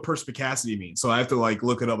don't know what perspicacity means, so I have to like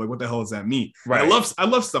look it up. Like, what the hell does that mean? Right. I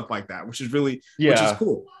love stuff like that, which is really which is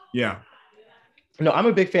cool. Yeah. No, I'm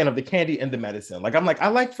a big fan of the candy and the medicine. Like, I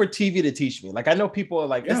like for TV to teach me. Like, I know people are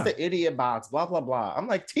like, it's the idiot box, blah blah blah. I'm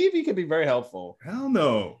like, TV can be very helpful. Hell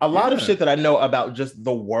no. A lot of shit that I know about just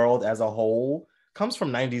the world as a whole comes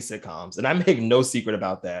from 90s sitcoms, and I make no secret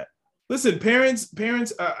about that. Listen, parents.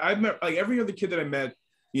 I've met like every other kid that I met.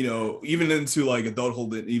 Even into like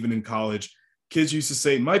adulthood, even in college, kids used to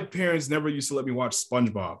say, my parents never used to let me watch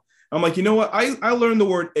SpongeBob. I'm like, you know what? I learned the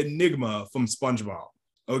word enigma from SpongeBob.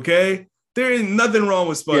 Okay. There is nothing wrong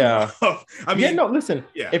with SpongeBob. Yeah. I mean, listen,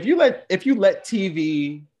 if you let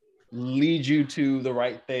TV lead you to the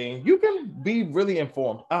right thing, you can be really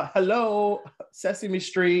informed. Hello, Sesame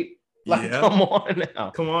Street. Like, come on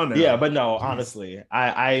now. Yeah. But no, honestly,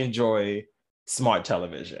 I enjoy smart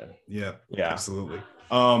television. Yeah. Absolutely.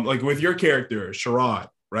 Like with your character, Sherrod,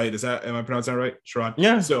 right? Am I pronouncing that right? Sherrod?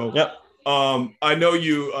 Yeah. So, I know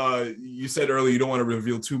you said earlier you don't want to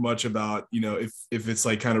reveal too much about, if it's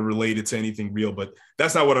like kind of related to anything real, but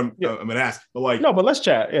that's not what I'm going to ask. But like, no, but let's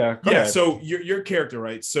chat. Yeah. Go ahead. So your character,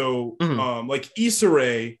 right? So, like Issa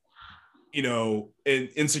Rae, in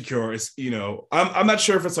Insecure is, I'm not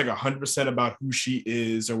sure if it's like 100% about who she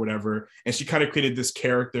is or whatever. And she kind of created this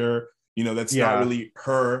character, that's not really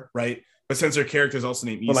her, right? But since her character is also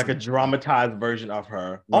named Issa, but like a dramatized version of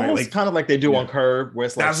her, right? Almost like, kind of like they do on Curb, where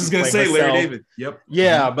it's like I was just gonna say Larry David. Yep.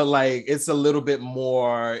 Yeah, but like it's a little bit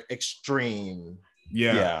more extreme.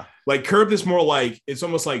 Yeah. Like Curb is more like it's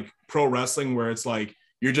almost like pro wrestling, where it's like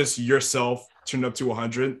you're just yourself turned up to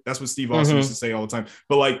 100. That's what Steve Austin used to say all the time.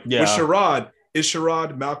 But like with Sherrod, is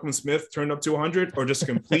Sherrod Malcolm Smith turned up to 100, or just a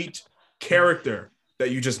complete character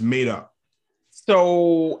that you just made up?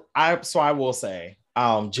 So I will say.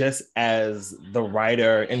 Just as the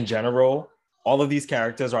writer in general, all of these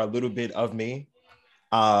characters are a little bit of me.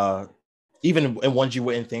 Even in ones you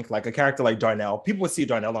wouldn't think, like a character like Darnell, people would see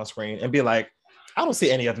Darnell on screen and be like, I don't see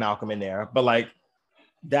any of Malcolm in there. But like,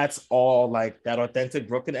 that's all like that authentic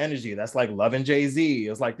Brooklyn energy. That's like Love and Jay-Z.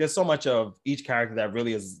 It's like, there's so much of each character that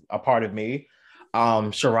really is a part of me.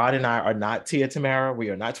 Sherrod and I are not Tia Tamara. We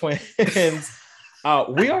are not twins.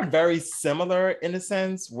 We are very similar in a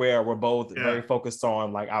sense where we're both very focused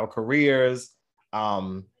on like our careers.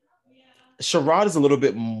 Sherrod is a little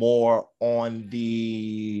bit more on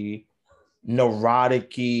the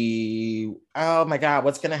neurotic-y, oh my God,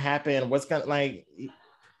 what's going to happen?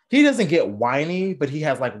 He doesn't get whiny, but he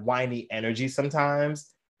has like whiny energy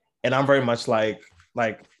sometimes. And I'm very much like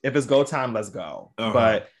if it's go time, let's go. Uh-huh.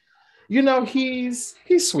 But he's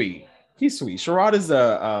sweet. He's sweet. Sherrod is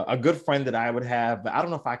a good friend that I would have, but I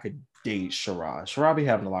don't know if I could date Sherrod. Sherrod be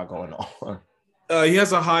having a lot going on. He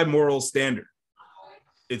has a high moral standard,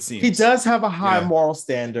 it seems. He does have a high moral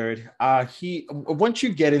standard. Once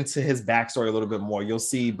you get into his backstory a little bit more, you'll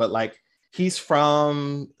see, but like He's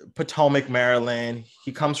from Potomac, Maryland.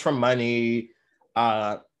 He comes from money.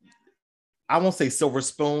 I won't say silver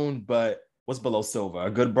spoon, but what's below silver? A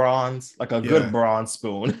good bronze, like a good bronze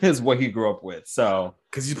spoon is what he grew up with. So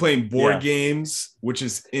because he's playing board games, which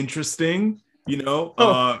is interesting.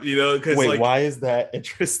 Because wait, like, why is that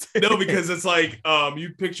interesting? No, because it's like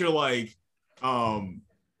you picture like 20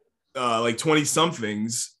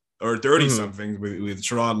 somethings or 30 somethings with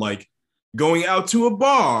Sherrod like going out to a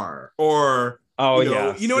bar or what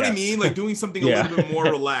I mean, like doing something a little bit more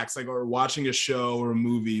relaxed, like or watching a show or a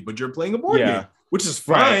movie, but you're playing a board game, which is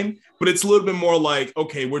fine, but it's a little bit more like,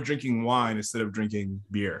 okay, we're drinking wine instead of drinking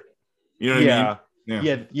beer. You know what I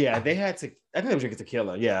mean? Yeah. They had to. I think they were drinking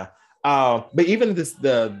tequila. Yeah. But even in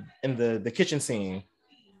the kitchen scene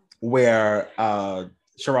where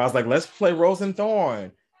Sherrod's like, let's play Rose and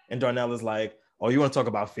Thorn, and Darnell is like, oh, you want to talk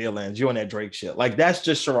about feelings? You and that Drake shit. Like that's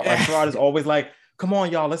just Sherrod. Like, Sherrod is always like, come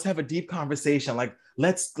on, y'all, let's have a deep conversation. Like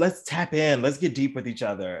let's tap in, let's get deep with each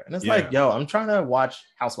other. And it's like, yo, I'm trying to watch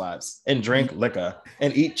Housewives and drink liquor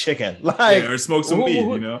and eat chicken, like or smoke some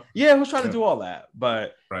weed. Yeah, who's trying to do all that?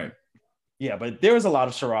 But right. Yeah, but there is a lot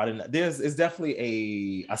of Sherrod, and it's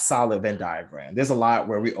definitely a solid Venn diagram. There's a lot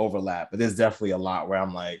where we overlap, but there's definitely a lot where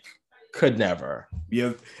I'm like, could never.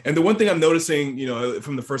 Yeah, and the one thing I'm noticing,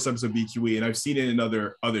 from the first episode of BQE, and I've seen it in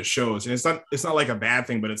other shows, and it's not like a bad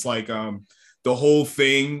thing, but it's like the whole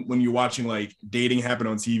thing when you're watching like dating happen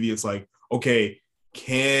on TV, it's like, okay,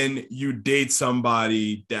 can you date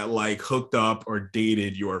somebody that like hooked up or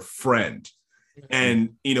dated your friend?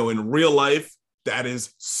 And in real life, that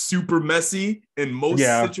is super messy in most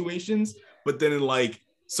situations, but then in like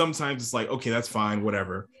sometimes it's like, okay, that's fine,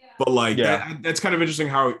 whatever. But like that's kind of interesting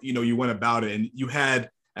how you went about it, and you had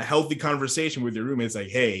a healthy conversation with your roommates, like,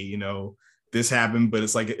 hey, this happened, but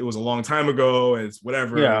it's like it was a long time ago, and it's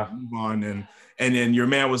whatever. Move on, and then your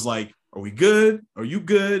man was like, are we good? Are you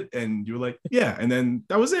good? And you were like, yeah, and then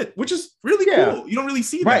that was it, which is really cool. You don't really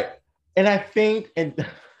see that, right? And I think, and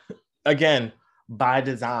again, by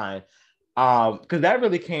design. Because that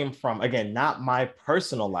really came from, again, not my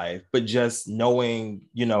personal life, but just knowing,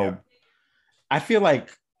 I feel like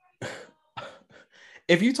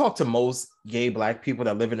if you talk to most gay Black people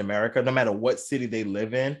that live in America, no matter what city they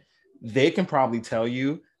live in, they can probably tell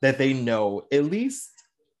you that they know at least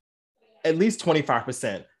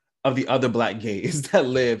 25% of the other Black gays that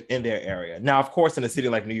live in their area. Now, of course, in a city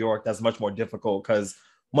like New York, that's much more difficult because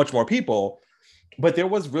much more people. But there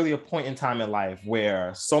was really a point in time in life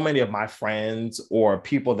where so many of my friends or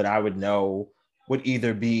people that I would know would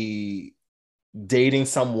either be dating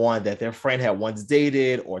someone that their friend had once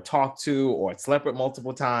dated or talked to or slept with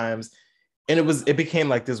multiple times. And it became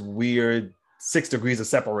like this weird 6 degrees of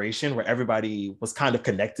separation where everybody was kind of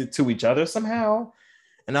connected to each other somehow.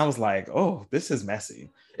 And I was like, oh, this is messy.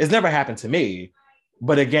 It's never happened to me.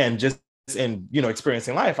 But again, just in,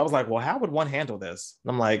 experiencing life, I was like, well, how would one handle this?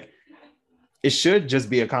 And I'm like, it should just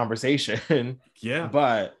be a conversation. Yeah.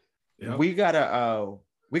 But we got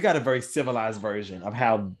a very civilized version of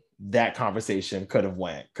how that conversation could have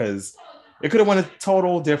went, because it could have went a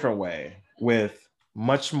total different way with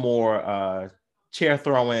much more chair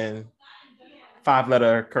throwing,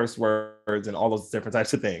 5-letter curse words and all those different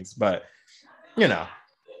types of things. But Yeah.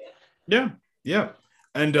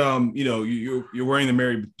 And you're wearing the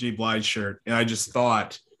Mary J. Blige shirt, and I just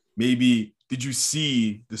thought maybe, did you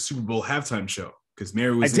see the Super Bowl halftime show? Because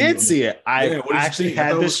Mary was. I did see it. I actually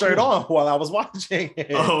had this shirt on while I was watching it.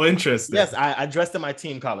 Oh, interesting. Yes, I dressed in my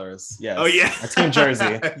team colors. Yes. Oh yeah, my team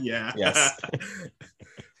jersey. Yeah. Yes.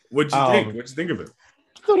 What'd you think? What'd you think of it?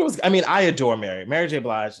 I thought it was. I mean, I adore Mary J.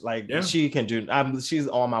 Blige. Like she can do. She's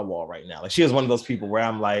on my wall right now. Like she is one of those people where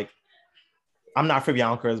I'm like, I'm not for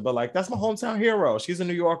Yonkers, but like that's my hometown hero. She's a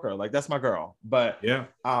New Yorker. Like that's my girl. But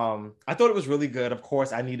I thought it was really good. Of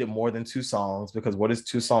course, I needed more than 2 songs, because what is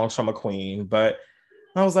 2 songs from a queen? But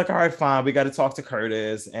I was like, all right, fine. We got to talk to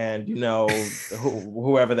Curtis and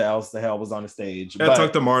whoever else the hell was on the stage. Gotta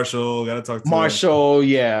talk to Marshall. Gotta talk to Marshall.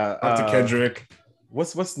 Yeah. Talk to Kendrick.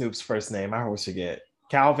 What's Snoop's first name? I always forget.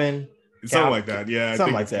 Calvin. Something like that. Yeah.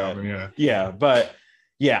 Something like that. Calvin, yeah. But.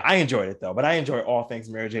 Yeah, I enjoyed it though, but I enjoy all things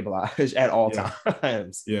Mary J. Blige at all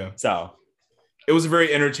times. Yeah. So it was a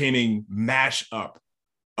very entertaining mashup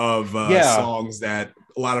of songs that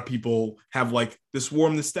a lot of people have like this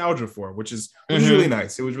warm nostalgia for, which was really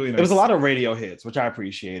nice. It was really nice. It was a lot of radio hits, which I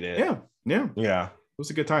appreciated. Yeah. It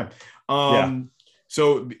was a good time.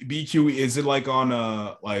 So BQ, is it like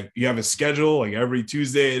on like you have a schedule, like every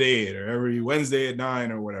Tuesday at 8 or every Wednesday at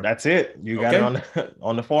 9 or whatever? That's it. You got it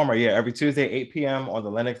on the former. Yeah, every Tuesday 8 p.m. on the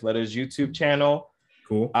Lennox Letters YouTube channel.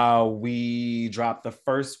 Cool. We dropped the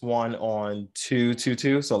first one on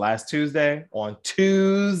 2/22, so last Tuesday, on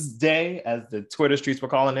Tuesday, as the Twitter streets were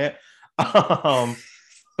calling it. But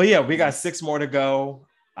yeah, we got 6 more to go.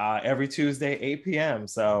 Every Tuesday, 8 p.m.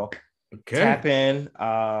 So tap in.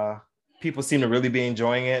 People seem to really be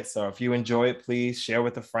enjoying it. So if you enjoy it, please share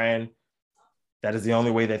with a friend. That is the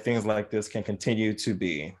only way that things like this can continue to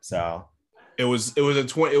be. So it was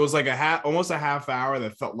like almost a half hour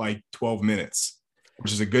that felt like 12 minutes,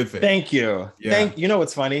 which is a good thing. Thank you. Yeah. You know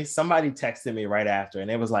what's funny? Somebody texted me right after and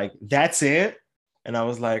it was like, that's it. And I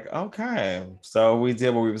was like, okay. So we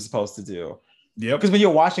did what we were supposed to do. Yeah. Because when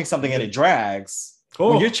you're watching something and it drags,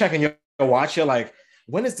 when you're checking your watch, you're like,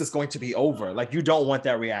 when is this going to be over? Like, you don't want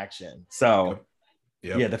that reaction. So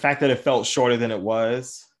yeah, the fact that it felt shorter than it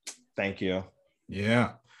was, thank you.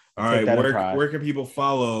 Yeah. All right. Where can people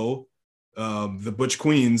follow the Butch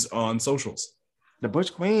Queens on socials? The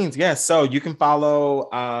Butch Queens, yes. So you can follow,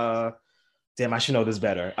 I should know this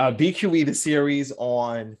better. BQE the series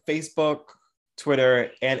on Facebook,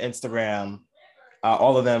 Twitter, and Instagram.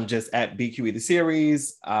 All of them just at BQE the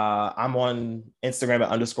series. I'm on Instagram at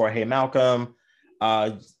 _Hey Malcolm.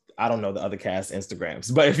 I don't know the other cast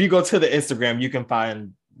Instagrams, but if you go to the Instagram, you can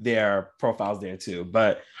find their profiles there too.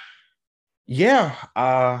 But yeah,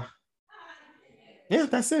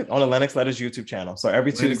 that's it on the Lennox Letters YouTube channel. So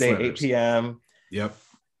every Tuesday, 8 p.m. Yep.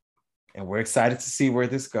 And we're excited to see where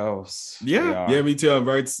this goes. Yeah, me too. I'm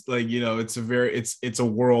very it's a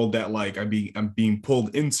world that like I'm being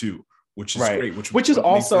pulled into, which is great. Which is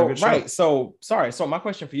also right. So sorry. So my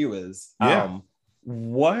question for you is,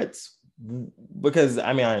 because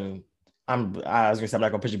I mean I was gonna say I'm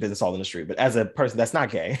not gonna put your business all in the street, but as a person that's not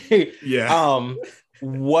gay,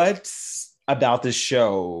 what about this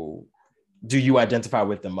show do you identify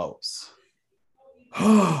with the most?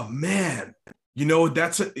 Oh man. You know,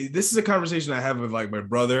 this is a conversation I have with like my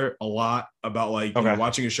brother a lot about like you know,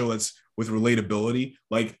 watching a show that's with relatability.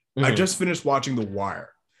 Like I just finished watching The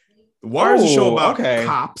Wire. The Wire is a show about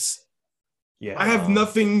cops. Yeah, I have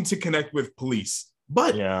nothing to connect with police,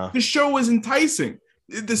 but the show was enticing.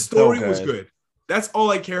 The story was good. That's all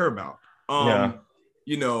I care about.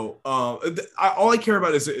 You know, all I care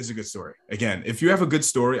about is a good story. Again, if you have a good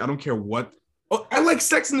story, I don't care what. Oh, I like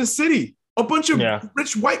Sex in the City. A bunch of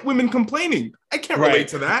rich white women complaining. I can't relate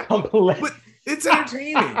to that. But it's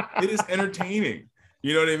entertaining. It is entertaining.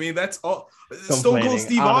 You know what I mean? That's all. Stone Cold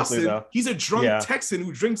Steve Austin, he's a drunk Texan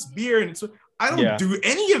who drinks beer. And I don't do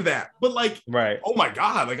any of that. But like, oh my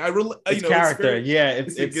God. Like it's character.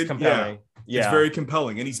 It's compelling. It's very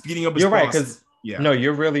compelling. And he's beating up his boss. You're right. Because no,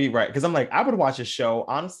 you're really right. Because I'm like, I would watch a show,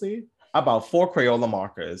 honestly, about 4 Crayola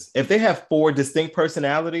markers. If they have 4 distinct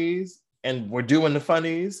personalities and we're doing the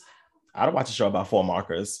funnies, I'd watch a show about 4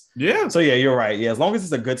 markers. Yeah. So yeah, you're right. Yeah, as long as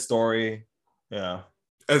it's a good story. Yeah.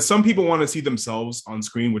 As some people want to see themselves on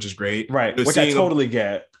screen, which is great. Right. Which I totally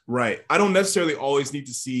get. Right. I don't necessarily always need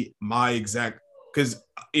to see my exact, because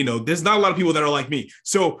you know, there's not a lot of people that are like me.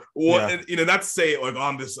 So you know, not to say like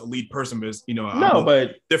I'm this elite person, but you know, I'm a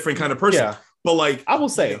different kind of person. Yeah. But like I will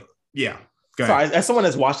say, you know, so as someone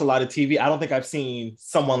that's watched a lot of TV, I don't think I've seen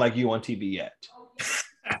someone like you on TV yet.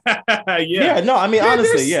 No, I mean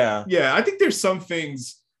honestly, I think there's some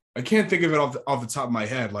things I can't think of it off the top of my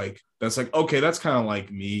head, like that's like okay, that's kind of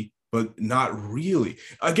like me, but not really.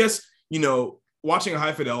 I guess you know, watching a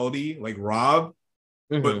High Fidelity like Rob,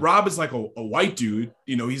 but Rob is like a white dude,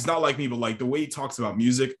 you know, he's not like me, but like the way he talks about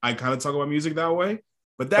music, I kind of talk about music that way,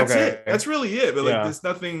 but that's it, that's really it. But like there's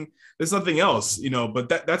nothing else, you know, but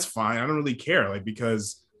that's fine. I don't really care, like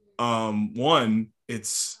because one,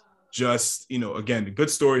 it's just, you know, again, a good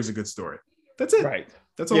story is a good story. That's it. Right.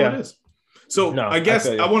 That's all it is. So I guess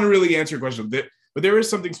I want to really answer your question, but there is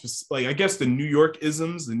something specific, like I guess the New York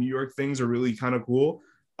isms, the New York things are really kind of cool.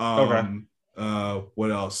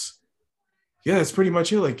 What else? Yeah, that's pretty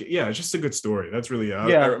much it. Like, yeah, it's just a good story. That's really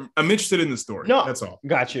I'm interested in the story. No, that's all.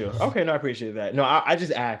 Got you. Okay, no, I appreciate that. No, I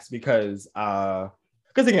just asked because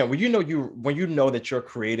again, when you know that you're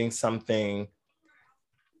creating something.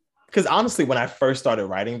 Because honestly, when I first started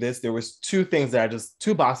writing this, there was 2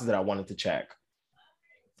 boxes that I wanted to check.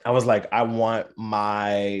 I was like, I want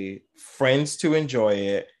my friends to enjoy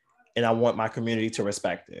it, and I want my community to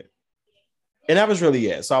respect it. And that was really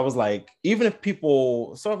it. So I was like, even if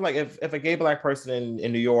people, sort of like if a gay Black person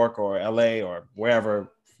in New York or LA or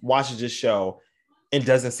wherever watches this show and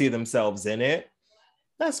doesn't see themselves in it,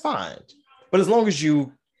 that's fine. But as long as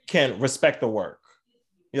you can respect the work.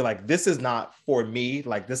 You're like, this is not for me.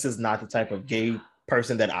 Like, this is not the type of gay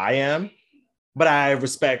person that I am, but I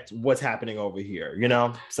respect what's happening over here, you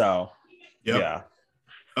know? So, yeah.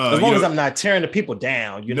 As long as I'm not tearing the people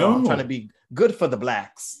down, I'm trying to be good for the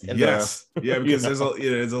blacks. Yes, because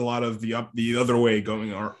there's a lot of the other way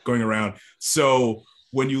going around. So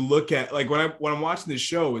when you look at like when I'm watching this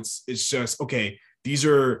show, it's just okay. These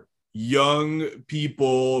are young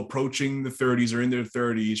people approaching the 30s or in their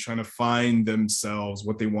 30s, trying to find themselves,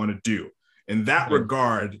 what they want to do. In that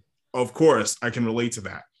regard, of course, I can relate to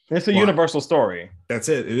that. It's a universal story. That's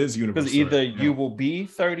it. It is universal. Because either you will be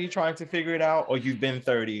 30 trying to figure it out, or you've been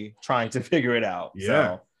 30 trying to figure it out. Yeah.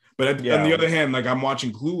 So, but on the other hand, like I'm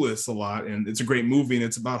watching Clueless a lot, and it's a great movie, and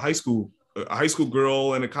it's about a high school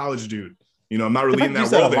girl and a college dude. I'm not really in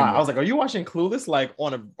that world anymore. I was like, are you watching Clueless like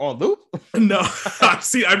on loop? No, I've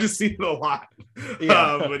just seen it a lot.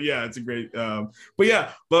 Yeah. But yeah, it's a great.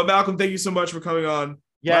 But Malcolm, thank you so much for coming on.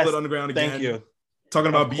 Yes, Violet Underground again. Thank you. Talking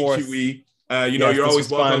about BQE. You're always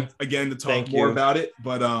welcome again to talk more about it.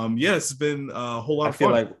 But it's been a whole lot of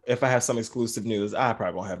fun. I feel like if I have some exclusive news, I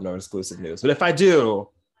probably won't have no exclusive news. But if I do,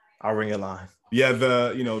 I'll ring it live. Yeah,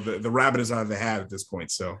 the rabbit is out of the hat at this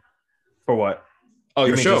point. So for what? Oh,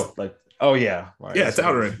 you mean show? Just like yeah. Right. Yeah, it's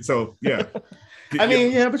out already. So yeah. I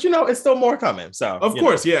mean, but it's still more coming. So of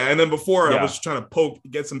course, yeah. And then before I was trying to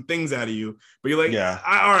get some things out of you, but you're like,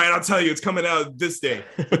 all right, I'll tell you, it's coming out this day.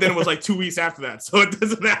 But then it was like 2 weeks after that, so it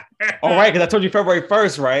doesn't matter. All right, because I told you February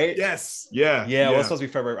 1st, right? Yes. Yeah. Yeah. It was supposed to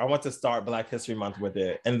be February. I want to start Black History Month with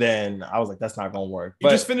it, and then I was like, that's not gonna work. You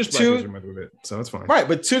just finished Black History Month with it, so it's fine. Right,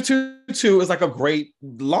 but 2/2/2 is like a great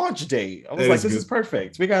launch date. I was like, this is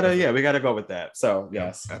perfect. We gotta go with that. So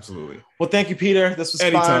yes, absolutely. Well, thank you, Peter. This was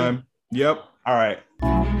anytime. Fun. Yep. All right.